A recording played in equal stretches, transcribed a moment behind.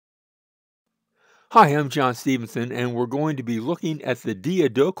Hi, I'm John Stevenson, and we're going to be looking at the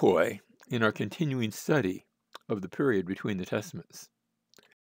Diadokoi in our continuing study of the period between the Testaments.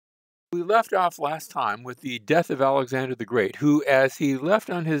 We left off last time with the death of Alexander the Great, who, as he left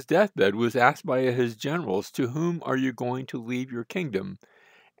on his deathbed, was asked by his generals, "To whom are you going to leave your kingdom?"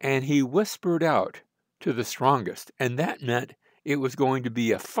 And he whispered out, "To the strongest." And that meant it was going to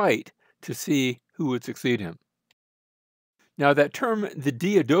be a fight to see who would succeed him. Now, that term, the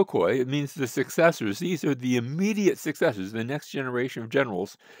Diadokoi, it means the successors. These are the immediate successors, the next generation of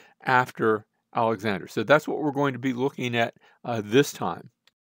generals after Alexander. So that's what we're going to be looking at this time.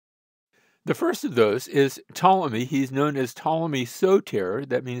 The first of those is Ptolemy. He's known as Ptolemy Soter.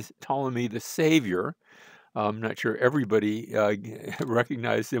 That means Ptolemy the Savior. I'm not sure everybody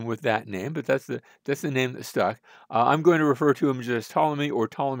recognized him with that name, but that's the name that stuck. I'm going to refer to him just as Ptolemy or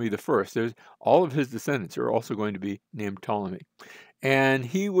Ptolemy the First. There's all of his descendants are also going to be named Ptolemy, and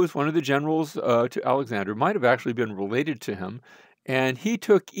he was one of the generals to Alexander. Might have actually been related to him, and he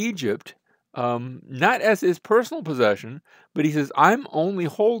took Egypt not as his personal possession, but he says, "I'm only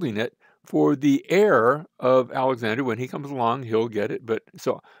holding it for the heir of Alexander. When he comes along, he'll get it." But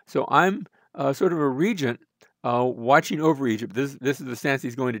so I'm sort of a regent watching over Egypt. This is the stance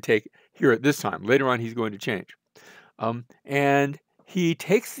he's going to take here at this time. Later on, he's going to change. And he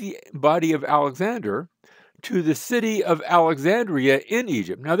takes the body of Alexander to the city of Alexandria in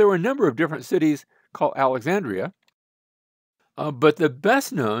Egypt. Now, there were a number of different cities called Alexandria, but the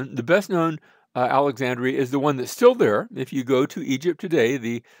best known Alexandria is the one that's still there. If you go to Egypt today,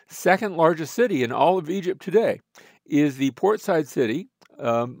 the second largest city in all of Egypt today is the portside city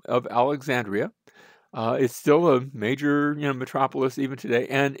of Alexandria. It's still a major metropolis even today,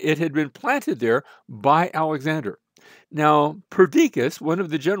 and it had been planted there by Alexander. Now, Perdiccas, one of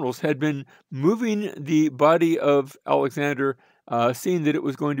the generals, had been moving the body of Alexander, seeing that it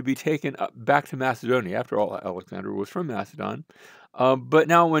was going to be taken back to Macedonia. After all, Alexander was from Macedon. But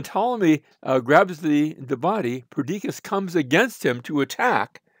now when Ptolemy grabs the body, Perdiccas comes against him to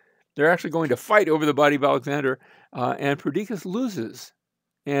attack. They're actually going to fight over the body of Alexander, and Perdiccas loses.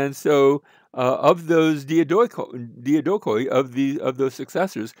 And so of those Diadokoi, of those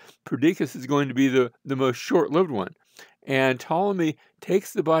successors, Perdiccas is going to be the most short-lived one. And Ptolemy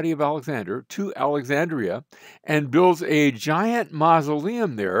takes the body of Alexander to Alexandria and builds a giant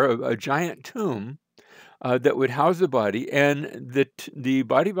mausoleum there, a giant tomb that would house the body. And the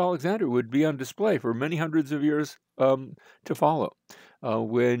body of Alexander would be on display for many hundreds of years to follow.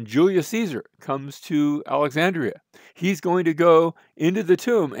 When Julius Caesar comes to Alexandria, he's going to go into the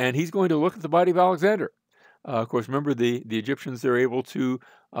tomb and he's going to look at the body of Alexander. Of course, remember the Egyptians, they're able to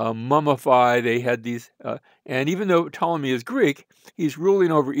mummify. They had these, and even though Ptolemy is Greek, he's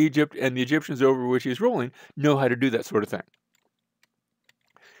ruling over Egypt, and the Egyptians over which he's ruling know how to do that sort of thing.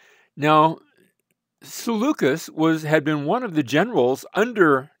 Now, Seleucus had been one of the generals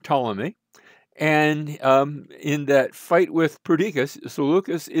under Ptolemy. And in that fight with Perdiccas,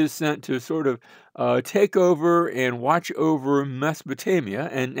 Seleucus is sent to sort of take over and watch over Mesopotamia,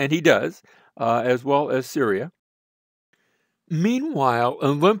 and he does, as well as Syria. Meanwhile,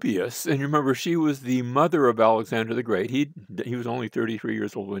 Olympias, and remember, she was the mother of Alexander the Great. He was only 33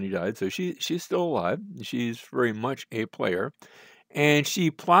 years old when he died, so she's still alive. She's very much a player. And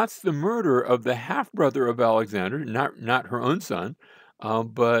she plots the murder of the half-brother of Alexander, not her own son,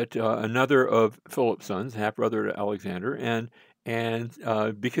 but another of Philip's sons, half-brother to Alexander,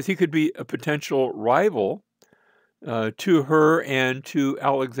 and because he could be a potential rival to her and to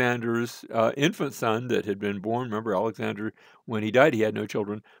Alexander's infant son that had been born. Remember, Alexander, when he died, he had no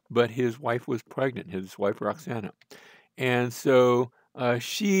children, but his wife was pregnant, his wife Roxana. And so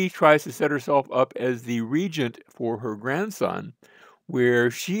she tries to set herself up as the regent for her grandson, where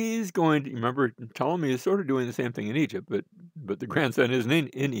she's going to, remember, Ptolemy is sort of doing the same thing in Egypt, but the grandson isn't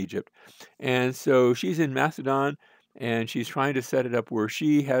in Egypt. And so she's in Macedon, and she's trying to set it up where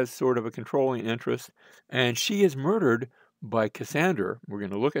she has sort of a controlling interest, and she is murdered by Cassander. We're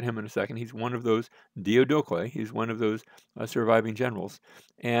going to look at him in a second. He's one of those Diadokoi. He's one of those surviving generals,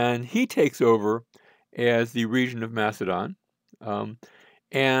 and he takes over as the regent of Macedon.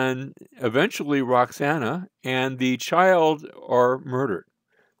 And eventually Roxana and the child are murdered.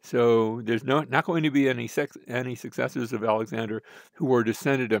 So there's not going to be any successors of Alexander who are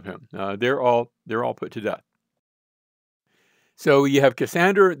descended of him. They're all put to death. So you have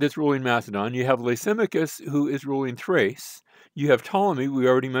Cassander that's ruling Macedon. You have Lysimachus who is ruling Thrace. You have Ptolemy. We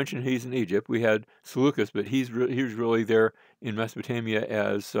already mentioned he's in Egypt. We had Seleucus, but he's really there in Mesopotamia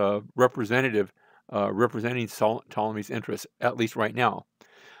as representing Ptolemy's interests, at least right now.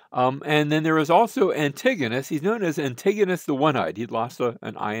 And then there is also Antigonus. He's known as Antigonus the One-Eyed. He'd lost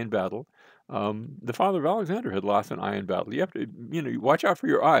an eye in battle. The father of Alexander had lost an eye in battle. You have to, watch out for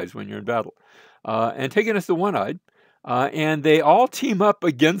your eyes when you're in battle. Antigonus the One-Eyed, and they all team up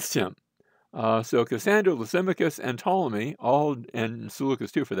against him. So Cassander, Lysimachus, and Ptolemy, and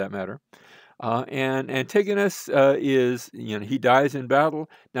Seleucus too, for that matter. And Antigonus he dies in battle.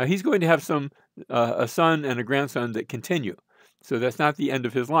 Now he's going to have a son and a grandson that continue. So that's not the end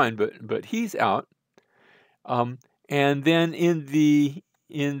of his line, but he's out. And then in the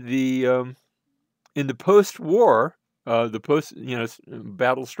post-war, the post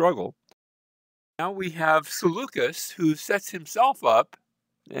battle struggle, now we have Seleucus, who sets himself up.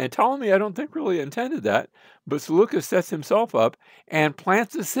 And Ptolemy, I don't think, really intended that, but Seleucus sets himself up and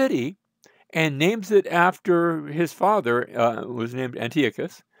plants a city and names it after his father, who was named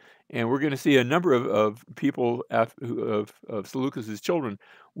Antiochus. And we're going to see a number of people of Seleucus's children,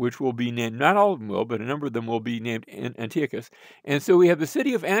 which will be named, not all of them will, but a number of them will be named Antiochus. And so we have the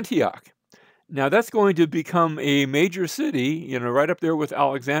city of Antioch. Now that's going to become a major city, right up there with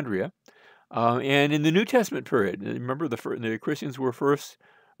Alexandria. And in the New Testament period, remember the Christians were first,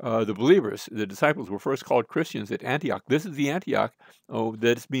 the believers, the disciples were first called Christians at Antioch. This is the Antioch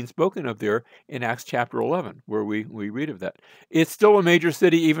that's being spoken of there in Acts chapter 11, where we read of that. It's still a major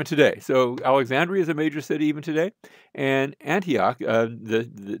city even today. So Alexandria is a major city even today, and Antioch,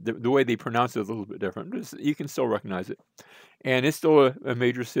 the way they pronounce it is a little bit different, but you can still recognize it. And it's still a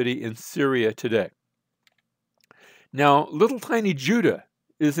major city in Syria today. Now, little tiny Judah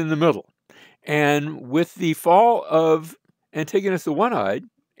is in the middle. And with the fall of Antigonus the One-Eyed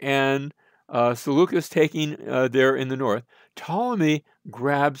and Seleucus taking there in the north, Ptolemy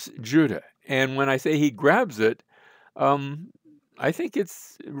grabs Judah. And when I say he grabs it, I think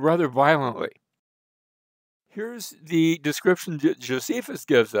it's rather violently. Here's the description Josephus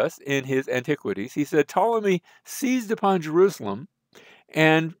gives us in his Antiquities. He said, Ptolemy seized upon Jerusalem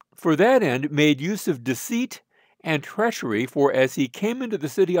and for that end made use of deceit and treachery, for as he came into the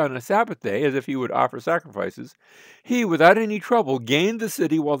city on a Sabbath day, as if he would offer sacrifices, he, without any trouble, gained the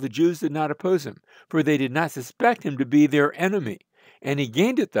city while the Jews did not oppose him, for they did not suspect him to be their enemy. And he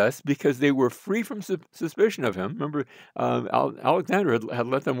gained it thus because they were free from suspicion of him. Remember, Alexander had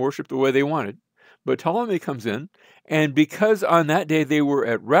let them worship the way they wanted. But Ptolemy comes in, and because on that day they were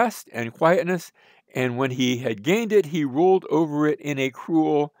at rest and quietness, and when he had gained it, he ruled over it in a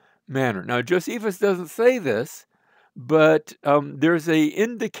cruel manner. Now, Josephus doesn't say this, but there's an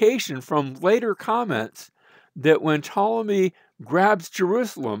indication from later comments that when Ptolemy grabs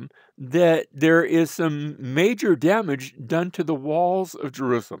Jerusalem, that there is some major damage done to the walls of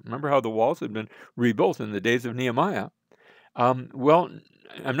Jerusalem. Remember how the walls had been rebuilt in the days of Nehemiah? Well,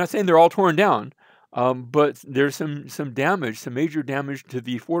 I'm not saying they're all torn down, but there's some damage, some major damage to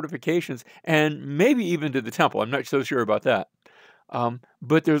the fortifications, and maybe even to the temple. I'm not so sure about that.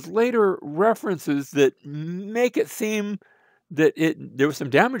 But there's later references that make it seem that there was some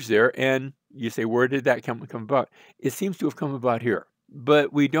damage there, and you say, where did that come about? It seems to have come about here,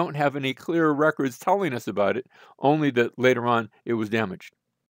 but we don't have any clear records telling us about it, only that later on it was damaged.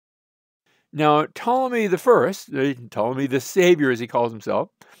 Now, Ptolemy Ptolemy the Savior, as he calls himself,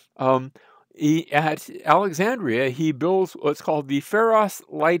 at Alexandria, he builds what's called the Pharos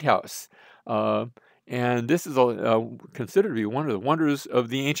Lighthouse. And this is considered to be one of the wonders of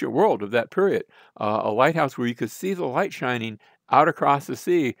the ancient world of that period. A lighthouse where you could see the light shining out across the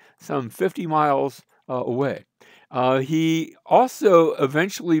sea some 50 miles away. He also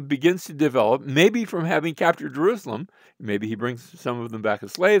eventually begins to develop, maybe from having captured Jerusalem, maybe he brings some of them back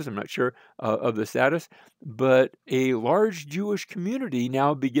as slaves, I'm not sure of the status, but a large Jewish community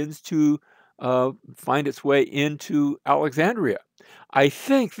now begins to find its way into Alexandria. I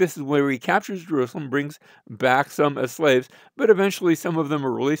think this is where he captures Jerusalem, brings back some as slaves, but eventually some of them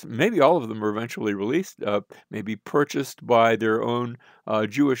are released. Maybe all of them are eventually released, maybe purchased by their own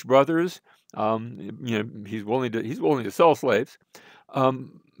Jewish brothers. He's willing to sell slaves.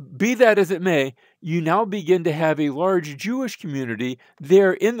 Be that as it may, you now begin to have a large Jewish community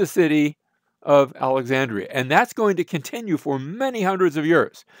there in the city of Alexandria. And that's going to continue for many hundreds of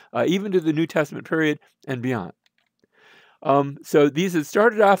years, even to the New Testament period and beyond. So these had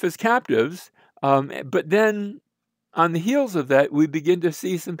started off as captives, but then on the heels of that, we begin to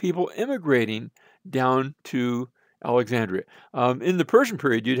see some people immigrating down to Alexandria. In the Persian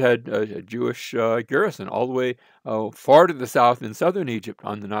period, you'd had a Jewish garrison all the way far to the south in southern Egypt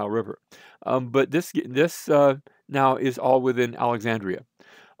on the Nile River. But this now is all within Alexandria.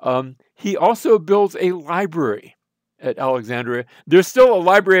 He also builds a library at Alexandria. There's still a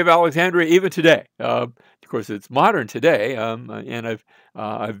Library of Alexandria even today. Of course, it's modern today, and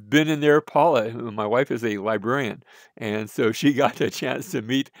I've been in there. Paula, my wife, is a librarian, and so she got a chance to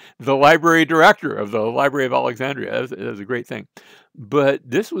meet the library director of the Library of Alexandria. That was a great thing. But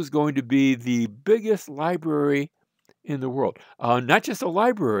this was going to be the biggest library in the world. Not just a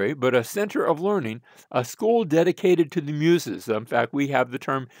library, but a center of learning, a school dedicated to the muses. In fact, we have the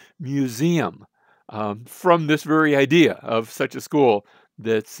term museum from this very idea of such a school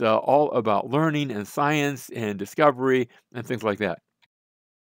that's all about learning and science and discovery and things like that.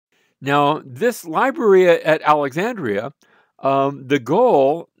 Now, this library at Alexandria, the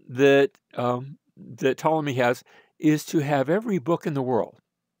goal that Ptolemy has is to have every book in the world.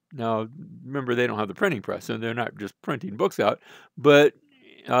 Now, remember, they don't have the printing press, and they're not just printing books out, but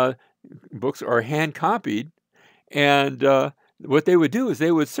uh, books are hand copied. And what they would do is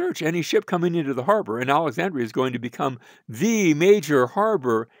they would search any ship coming into the harbor, and Alexandria is going to become the major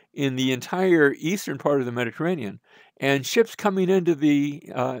harbor in the entire eastern part of the Mediterranean. And ships coming into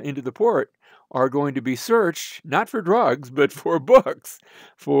the port are going to be searched not for drugs, but for books,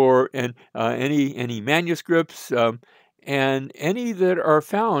 for any manuscripts. And any that are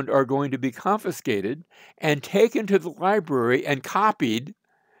found are going to be confiscated and taken to the library and copied,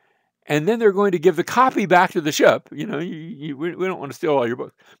 and then they're going to give the copy back to the ship. We don't want to steal all your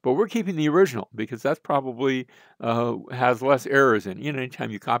books, but we're keeping the original because that's probably has less errors in it. Anytime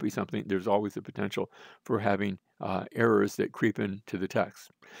you copy something, there's always the potential for having errors that creep into the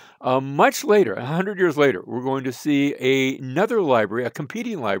text. Much later, 100 years later, we're going to see another library, a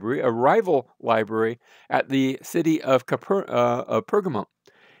competing library, a rival library at the city of Pergamum.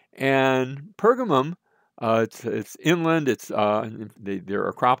 And Pergamum, it's inland. Their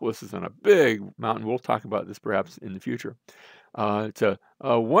Acropolis is on a big mountain. We'll talk about this perhaps in the future. It's a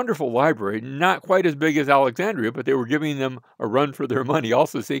wonderful library, not quite as big as Alexandria, but they were giving them a run for their money,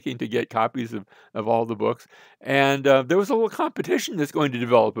 also seeking to get copies of all the books. And there was a little competition that's going to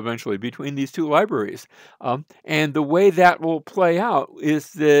develop eventually between these two libraries. And the way that will play out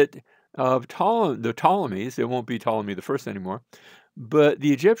is that the Ptolemies, it won't be Ptolemy the First anymore, but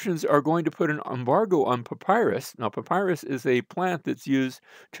the Egyptians are going to put an embargo on papyrus. Now, papyrus is a plant that's used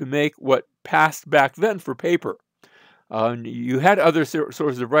to make what passed back then for paper. You had other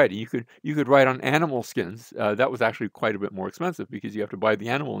sources of writing. You could write on animal skins. That was actually quite a bit more expensive because you have to buy the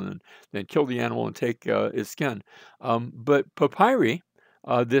animal and then kill the animal and take its skin. But papyri,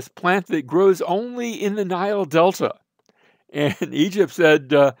 this plant that grows only in the Nile Delta, and Egypt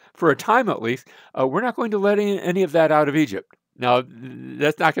said, for a time at least, we're not going to let any of that out of Egypt. Now,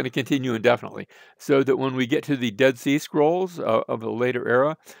 that's not going to continue indefinitely, so that when we get to the Dead Sea Scrolls of a later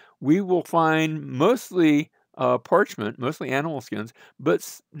era, we will find mostly parchment, mostly animal skins,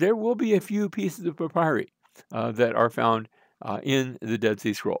 but there will be a few pieces of papyri that are found in the Dead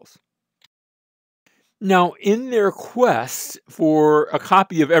Sea Scrolls. Now, in their quest for a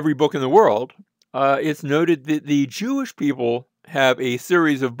copy of every book in the world, it's noted that the Jewish people have a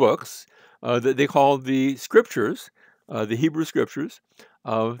series of books that they call the Scriptures, the Hebrew Scriptures,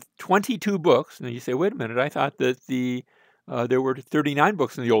 22 books. Now you say, wait a minute, I thought that there were 39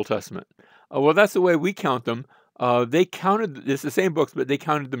 books in the Old Testament. Well, that's the way we count them. They counted, it's the same books, but they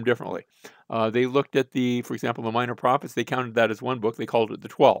counted them differently. They looked at for example, the Minor Prophets, they counted that as one book, they called it the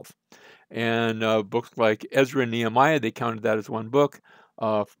 12. And books like Ezra and Nehemiah, they counted that as one book.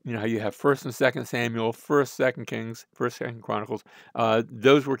 How you have 1st and 2nd Samuel, 1st, 2nd Kings, 1st, 2nd Chronicles.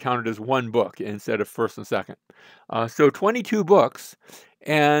 Those were counted as one book instead of 1st and 2nd. So 22 books.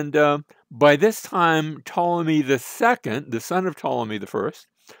 And by this time, Ptolemy II, the son of Ptolemy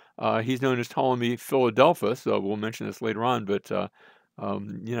I, he's known as Ptolemy Philadelphus. We'll mention this later on, but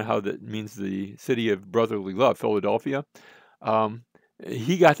you know how that means the city of brotherly love, Philadelphia.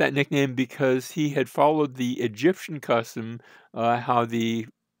 He got that nickname because he had followed the Egyptian custom, how the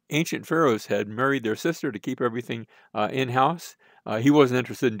ancient pharaohs had married their sister to keep everything in-house. He wasn't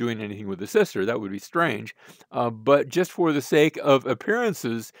interested in doing anything with his sister. That would be strange. But just for the sake of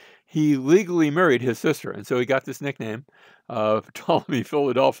appearances, he legally married his sister. And so he got this nickname, Ptolemy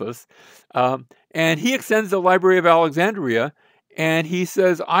Philadelphus. And he extends the Library of Alexandria, and he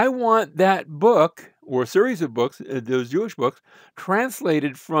says, I want that book, or a series of books, those Jewish books,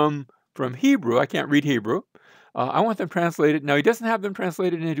 translated from Hebrew. I can't read Hebrew. I want them translated. Now, he doesn't have them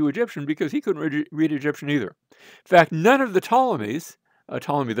translated into Egyptian because he couldn't read Egyptian either. In fact, none of the Ptolemies,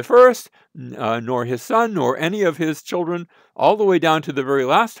 Ptolemy I, nor his son, nor any of his children, all the way down to the very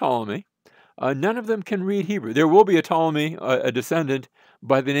last Ptolemy, none of them can read Hebrew. There will be a Ptolemy, a descendant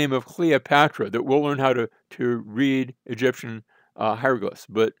by the name of Cleopatra, that will learn how to read Egyptian hieroglyphs,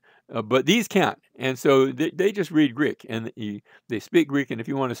 but But these can't. And so they just read Greek, and they speak Greek. And if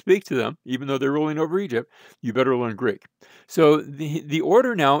you want to speak to them, even though they're ruling over Egypt, you better learn Greek. So the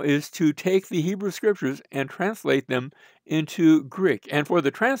order now is to take the Hebrew scriptures and translate them into Greek. And for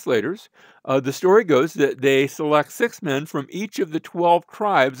the translators, the story goes that they select 6 men from each of the 12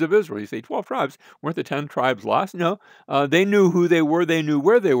 tribes of Israel. You say 12 tribes, weren't the 10 tribes lost? No, they knew who they were, they knew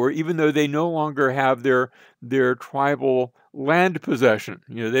where they were, even though they no longer have their tribal land possession.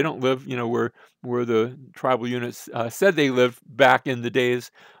 They don't live, where the tribal units said they lived back in the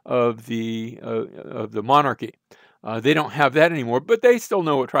days of the monarchy. They don't have that anymore, but they still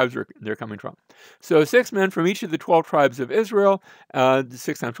know what tribes they're coming from. So 6 men from each of the 12 tribes of Israel,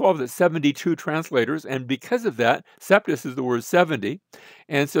 6 times 12, that's 72 translators, and because of that, septus is the word 70,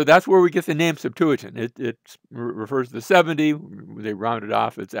 and so that's where we get the name Septuagint. It refers to the 70, they round it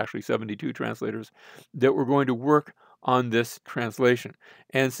off, it's actually 72 translators that were going to work on this translation.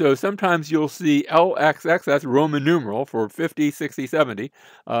 And so sometimes you'll see LXX, that's Roman numeral for 50, 60, 70,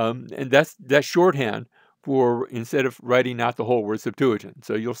 and that's shorthand for instead of writing out the whole word Septuagint.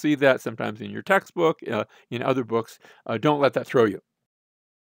 So you'll see that sometimes in your textbook, in other books. Don't let that throw you.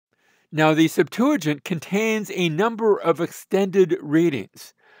 Now, the Septuagint contains a number of extended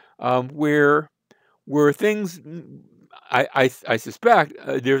readings where things, I suspect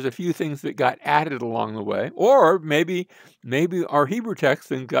there's a few things that got added along the way, or maybe our Hebrew text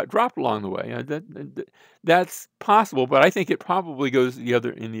things got dropped along the way. That's possible, but I think it probably goes in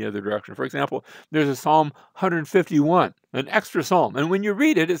the other direction. For example, there's a Psalm 151, an extra psalm, and when you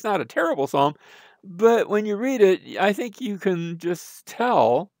read it, it's not a terrible psalm, but when you read it, I think you can just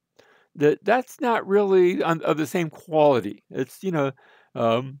tell that's not really of the same quality. It's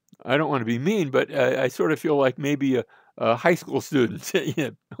I don't want to be mean, but I sort of feel like maybe a high school student,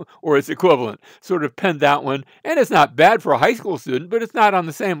 or its equivalent, sort of penned that one. And it's not bad for a high school student, but it's not on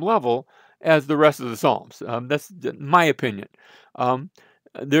the same level as the rest of the Psalms. That's my opinion.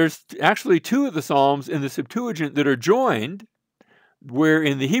 There's actually 2 of the Psalms in the Septuagint that are joined, where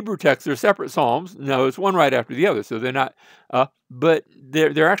in the Hebrew text they're separate Psalms. No, it's one right after the other, so they're not, but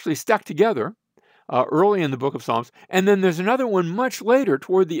they're actually stuck together early in the book of Psalms. And then there's another one much later,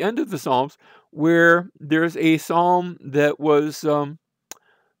 toward the end of the Psalms, where there's a psalm that was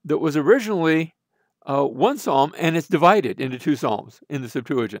originally one psalm, and it's divided into 2 psalms in the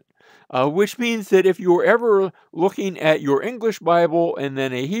Septuagint, which means that if you're ever looking at your English Bible and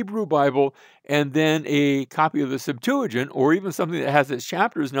then a Hebrew Bible and then a copy of the Septuagint, or even something that has its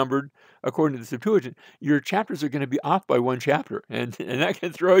chapters numbered according to the Septuagint, your chapters are going to be off by 1 chapter, and that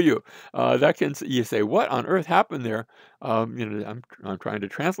can throw you. You say, what on earth happened there? I'm trying to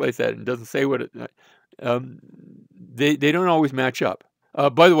translate that, and it doesn't say what it. They don't always match up.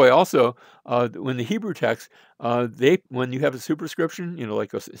 By the way, also, when the Hebrew text, when you have a superscription,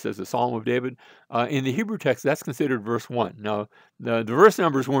 like it says the Psalm of David, in the Hebrew text, that's considered verse 1. Now, the verse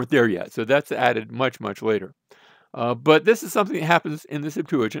numbers weren't there yet, so that's added much, much later. But this is something that happens in the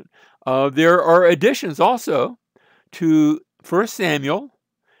Septuagint. There are additions also to 1 Samuel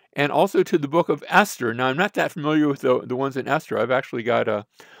and also to the book of Esther. Now, I'm not that familiar with the ones in Esther. I've actually got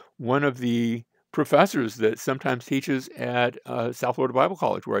one of the professors that sometimes teaches at South Florida Bible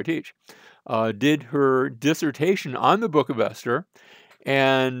College, where I teach, did her dissertation on the book of Esther.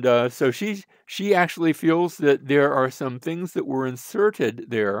 And so she actually feels that there are some things that were inserted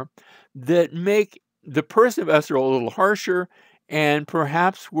there that make the person of Esther a little harsher, and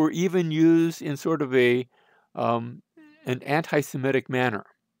perhaps were even used in sort of an anti-Semitic manner.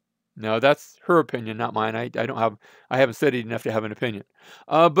 Now, that's her opinion, not mine. I haven't studied enough to have an opinion.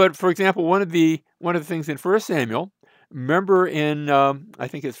 But for example, one of the things in 1 Samuel, remember in I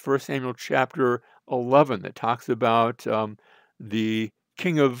think it's 1 Samuel chapter 11 that talks about the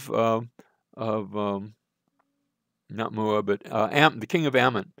king of not Moab, but the king of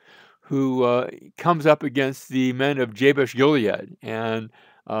Ammon, who comes up against the men of Jabesh Gilead, and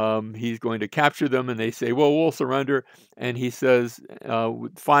he's going to capture them, and they say, well, we'll surrender. And he says,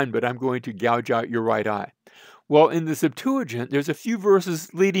 fine, but I'm going to gouge out your right eye. Well, in the Septuagint, there's a few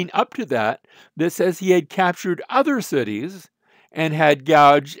verses leading up to that says he had captured other cities and had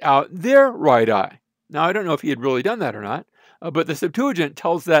gouged out their right eye. Now, I don't know if he had really done that or not, but the Septuagint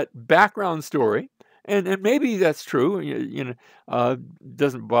tells that background story. And maybe that's true.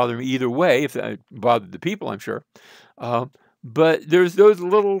 Doesn't bother me either way. If that bothered the people, I'm sure. But there's those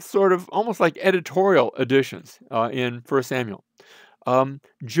little sort of almost like editorial additions in 1 Samuel.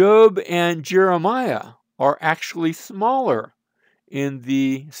 Job and Jeremiah are actually smaller in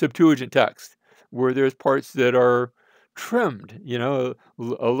the Septuagint text, where there's parts that are trimmed, a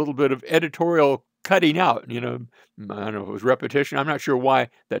little bit of editorial cutting out. I don't know if it was repetition. I'm not sure why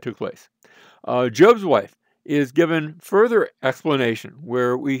that took place. Job's wife is given further explanation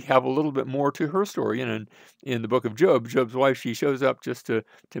where we have a little bit more to her story. And in the book of Job, Job's wife, she shows up just to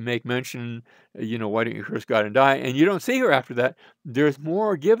make mention, why don't you curse God and die? And you don't see her after that. There's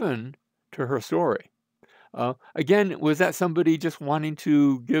more given to her story. Again, was that somebody just wanting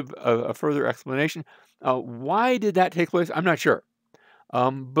to give a further explanation? Why did that take place? I'm not sure.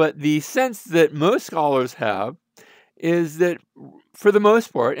 But the sense that most scholars have is that for the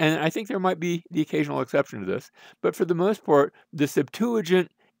most part, and I think there might be the occasional exception to this, but for the most part, the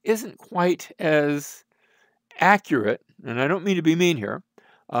Septuagint isn't quite as accurate, and I don't mean to be mean here,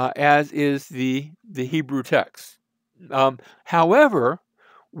 as is the Hebrew text. However,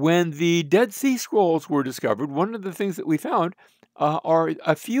 when the Dead Sea Scrolls were discovered, one of the things that we found are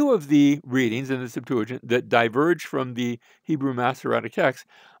a few of the readings in the Septuagint that diverge from the Hebrew Masoretic text.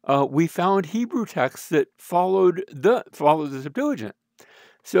 We found Hebrew texts that followed the Septuagint.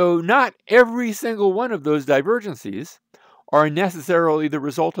 So not every single one of those divergencies are necessarily the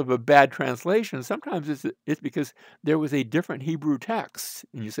result of a bad translation. Sometimes it's because there was a different Hebrew text,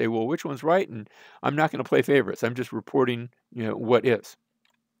 and you say, well, which one's right? And I'm not going to play favorites. I'm just reporting, what is.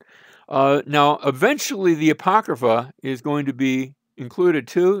 Now, eventually, the Apocrypha is going to be included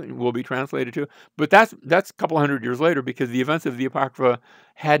too, and will be translated too. But that's a couple hundred years later, because the events of the Apocrypha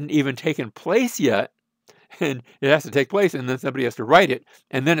hadn't even taken place yet, and it has to take place, and then somebody has to write it,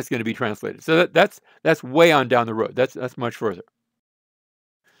 and then it's going to be translated. So that's way on down the road. That's much further.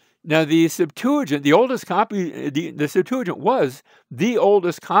 Now, the Septuagint, the oldest copy, the Septuagint was the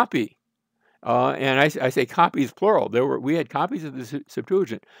oldest copy. And I say copies plural. We had copies of the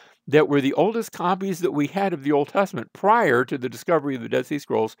Septuagint that were the oldest copies that we had of the Old Testament prior to the discovery of the Dead Sea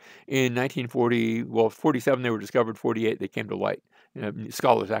Scrolls in 1940. Well, 47 they were discovered. 48 they came to light.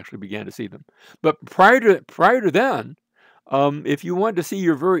 Scholars actually began to see them. But prior to then, if you wanted to see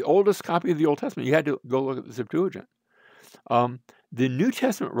your very oldest copy of the Old Testament, you had to go look at the Septuagint. The New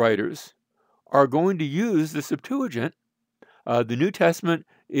Testament writers are going to use the Septuagint. The New Testament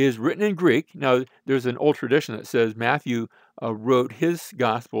is written in Greek. Now, there's an old tradition that says Matthew wrote his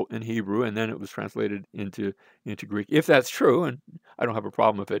gospel in Hebrew, and then it was translated into Greek. If that's true, and I don't have a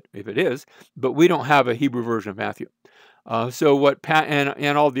problem if it is, but we don't have a Hebrew version of Matthew. So what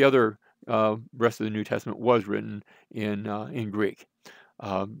and all the other rest of the New Testament was written in Greek.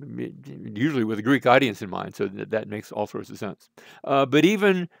 Usually with a Greek audience in mind, so that makes all sorts of sense. But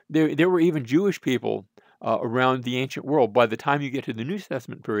even there were even Jewish people around the ancient world by the time you get to the New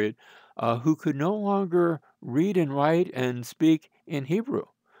Testament period who could no longer read and write and speak in Hebrew,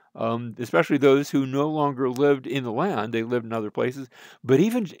 especially those who no longer lived in the land. They lived in other places. But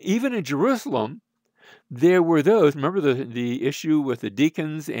even in Jerusalem, there were those. Remember the issue with the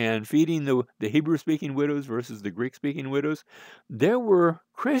deacons and feeding the Hebrew-speaking widows versus the Greek-speaking widows? There were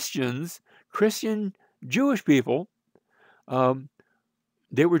Christian Jewish people.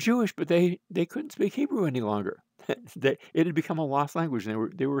 They were Jewish, but they couldn't speak Hebrew any longer. It had become a lost language,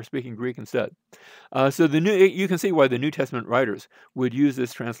 and they were speaking Greek instead. So you can see why the New Testament writers would use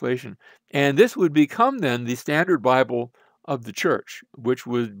this translation, and this would become then the standard Bible of the church, which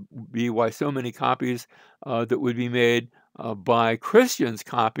would be why so many copies that would be made by Christians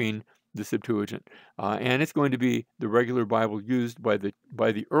copying the Septuagint, and it's going to be the regular Bible used by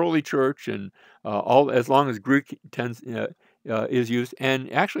the early church, and as long as Greek is used.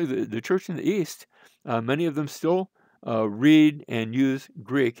 And actually, the church in the East, many of them still read and use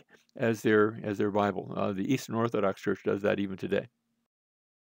Greek as their Bible. The Eastern Orthodox Church does that even today.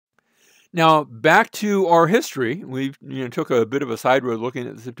 Now, back to our history, we took a bit of a side road looking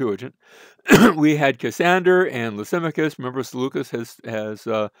at the Septuagint. We had Cassander and Lysimachus. Remember, Seleucus has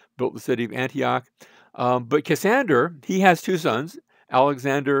built the city of Antioch. But Cassander, he has two sons,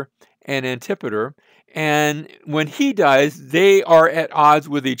 Alexander and Antipater. And when he dies, they are at odds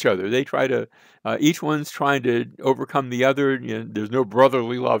with each other. They try to, each one's trying to overcome the other. There's no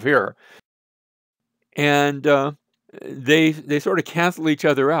brotherly love here. And they sort of cancel each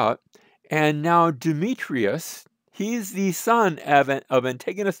other out. And now Demetrius, he's the son of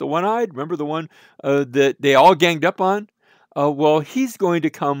Antigonus the One-Eyed. Remember the one that they all ganged up on? Well, he's going to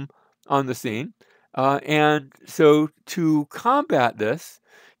come on the scene. And so to combat this,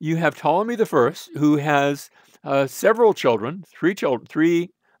 you have Ptolemy I, who has several children, three children. He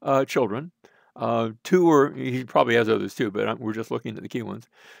probably has others too, but we're just looking at the key ones.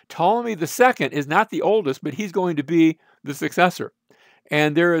 Ptolemy II is not the oldest, but he's going to be the successor.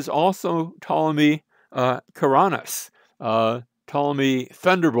 And there is also Ptolemy Caranus. Ptolemy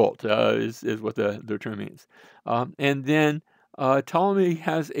Thunderbolt is what the term means. And then Ptolemy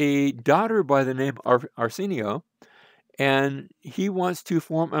has a daughter by the name of Arsenio, and he wants to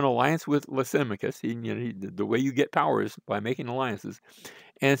form an alliance with Lysimachus. The way you get power is by making alliances.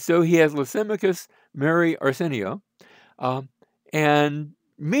 And so he has Lysimachus marry Arsenio. Um, and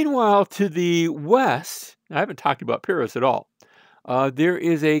meanwhile, to the west, I haven't talked about Pyrrhus at all. There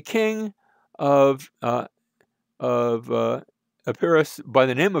is a king of Epirus by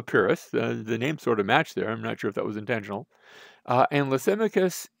the name of Pyrrhus. The name sort of matched there. I'm not sure if that was intentional. And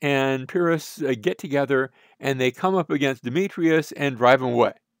Lysimachus and Pyrrhus get together, and they come up against Demetrius and drive him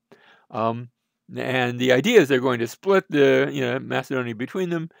away. And the idea is they're going to split the Macedonia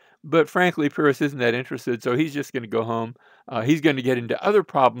between them. But frankly, Pyrrhus isn't that interested, so he's just going to go home. He's going to get into other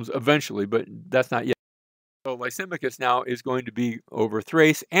problems eventually, but that's not yet. So Lysimachus now is going to be over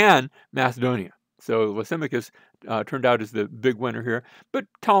Thrace and Macedonia. So Lysimachus turned out as the big winner here, but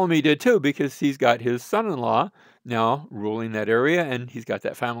Ptolemy did too, because he's got his son-in-law now ruling that area, and he's got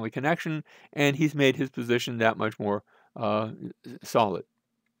that family connection, and he's made his position that much more solid.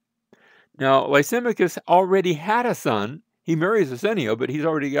 Now, Lysimachus already had a son. He marries Arsenio, but he's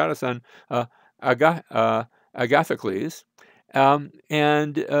already got a son, Agathocles.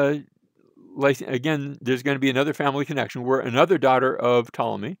 Again, there's going to be another family connection where another daughter of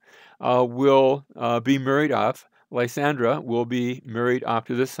Ptolemy will be married off. Lysandra will be married off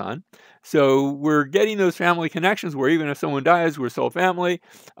to this son. So we're getting those family connections where even if someone dies, we're still family.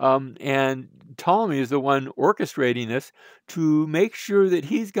 And Ptolemy is the one orchestrating this to make sure that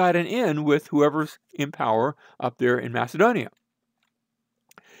he's got an in with whoever's in power up there in Macedonia.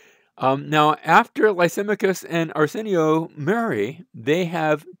 Now, after Lysimachus and Arsenio marry, they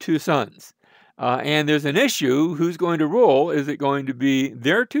have two sons. And there's an issue, who's going to rule? Is it going to be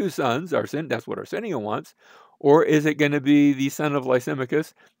their two sons, that's what Arsenio wants, or is it going to be the son of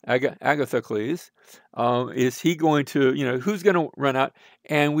Lysimachus, Agathocles? Is he going to, who's going to run out?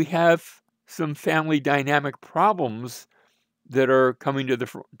 And we have some family dynamic problems that are coming to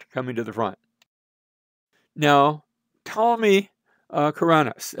the front. Now, Ptolemy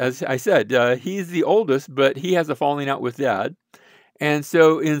Coronis, as I said, he's the oldest, but he has a falling out with Dad. And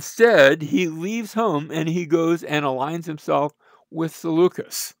so instead, he leaves home and he goes and aligns himself with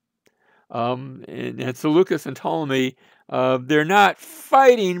Seleucus. And Seleucus and Ptolemy, they're not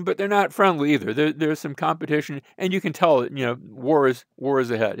fighting, but they're not friendly either. There's some competition, and you can tell that war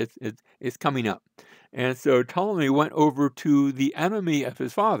is ahead. It's coming up. And so Ptolemy went over to the enemy of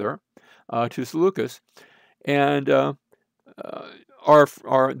his father, to Seleucus, and the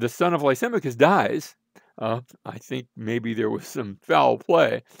son of Lysimachus dies. I think maybe there was some foul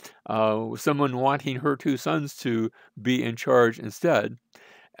play, someone wanting her two sons to be in charge instead.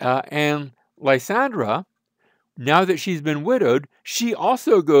 And Lysandra, now that she's been widowed, she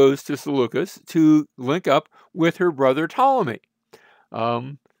also goes to Seleucus to link up with her brother Ptolemy.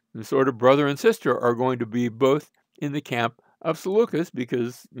 The sort of brother and sister are going to be both in the camp of Seleucus,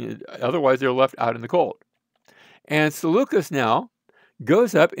 because otherwise they're left out in the cold. And Seleucus now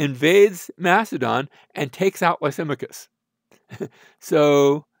goes up, invades Macedon, and takes out Lysimachus.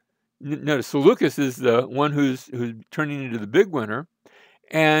 So notice Seleucus is the one who's turning into the big winner,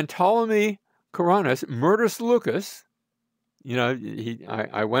 and Ptolemy Coronis murders Seleucus.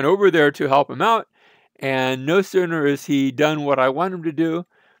 I went over there to help him out, and no sooner is he done what I want him to do,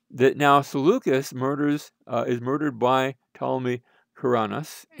 that now Seleucus is murdered by Ptolemy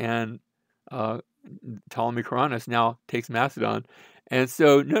Coronis, and Ptolemy Coronis now takes Macedon. And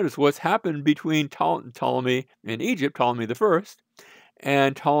so notice what's happened between Ptolemy in Egypt, Ptolemy the First,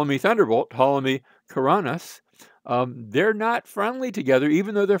 and Ptolemy Thunderbolt, Ptolemy Coronis. They're not friendly together,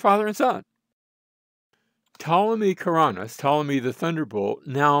 even though they're father and son. Ptolemy Coronis, Ptolemy the Thunderbolt,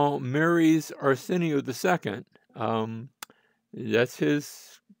 now marries Arsenio II. That's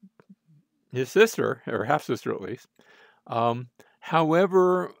his sister, or half-sister at least.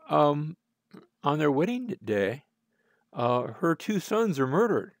 However, on their wedding day, her two sons are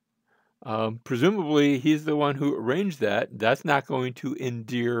murdered. Presumably, he's the one who arranged that. That's not going to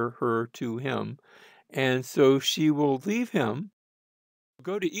endear her to him. And so she will leave him,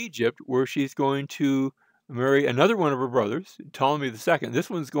 go to Egypt, where she's going to marry another one of her brothers, Ptolemy II. This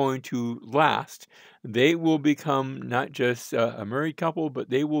one's going to last. They will become not just a married couple, but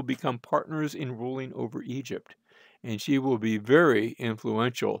they will become partners in ruling over Egypt. And she will be very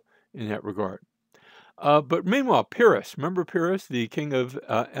influential in that regard. But meanwhile, Pyrrhus, remember Pyrrhus, the king of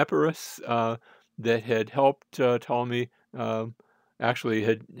Epirus, that had helped Ptolemy, actually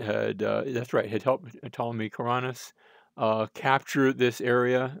had helped Ptolemy Coronis capture this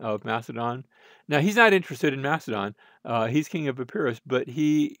area of Macedon. Now, he's not interested in Macedon. He's king of Epirus, but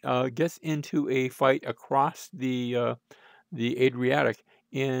he gets into a fight across the the Adriatic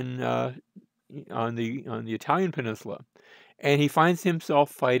on the Italian peninsula, and he finds himself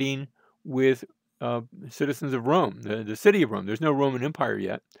fighting with citizens of Rome, the city of Rome. There's no Roman Empire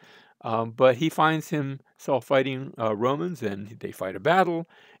yet, but he finds himself fighting Romans, and they fight a battle,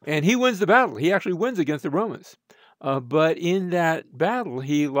 and he wins the battle. He actually wins against the Romans. But in that battle,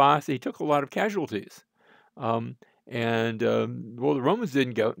 he lost. He took a lot of casualties. Um, well, the Romans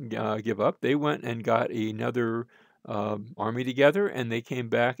didn't give up. They went and got another army together, and they came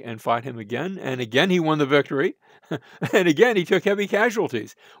back and fought him again. And again, he won the victory. And again, he took heavy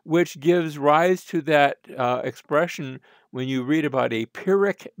casualties, which gives rise to that expression when you read about a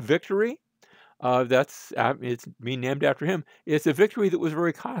Pyrrhic victory. It's being named after him. It's a victory that was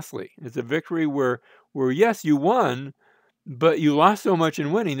very costly. It's a victory where yes, you won, but you lost so much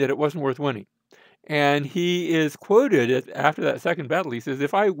in winning that it wasn't worth winning. And he is quoted after that second battle. He says,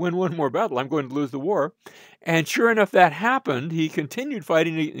 "If I win one more battle, I'm going to lose the war." And sure enough, that happened. He continued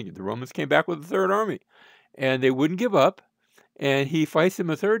fighting. The Romans came back with a third army, and they wouldn't give up. And he fights them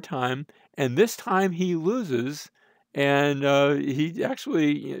a third time, and this time he loses. And he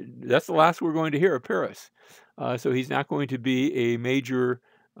actually, that's the last we're going to hear of Pyrrhus. So he's not going to be a major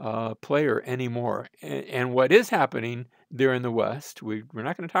player anymore. And what is happening there in the West, we're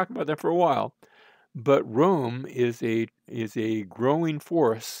not going to talk about that for a while, but Rome is a growing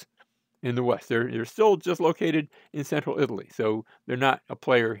force in the West. They're still just located in central Italy, so they're not a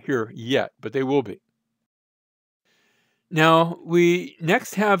player here yet, but they will be. Now, we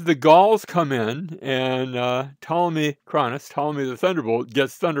next have the Gauls come in, and Ptolemy the Thunderbolt,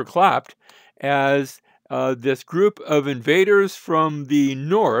 gets thunderclapped as this group of invaders from the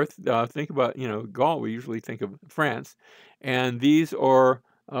north. Think about, Gaul, we usually think of France, and these are,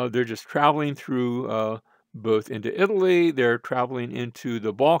 they're just traveling through both into Italy, they're traveling into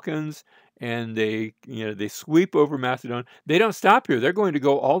the Balkans, and they sweep over Macedon. They don't stop here. They're going to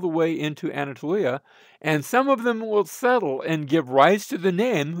go all the way into Anatolia, and some of them will settle and give rise to the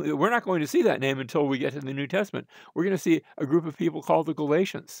name. We're not going to see that name until we get to the New Testament. We're going to see a group of people called the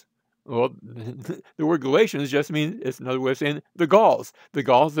Galatians. Well, the word Galatians just means, it's another way of saying the Gauls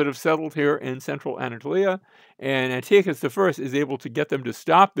that have settled here in central Anatolia. And Antiochus I is able to get them to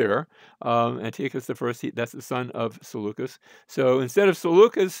stop there. Antiochus I, that's the son of Seleucus. So instead of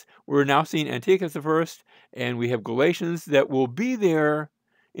Seleucus, we're now seeing Antiochus I, and we have Galatians that will be there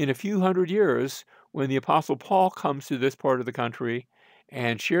in a few hundred years when the Apostle Paul comes to this part of the country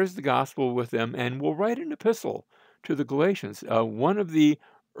and shares the gospel with them and will write an epistle to the Galatians, one of the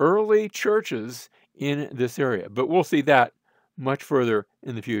early churches in this area. But we'll see that much further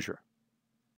in the future.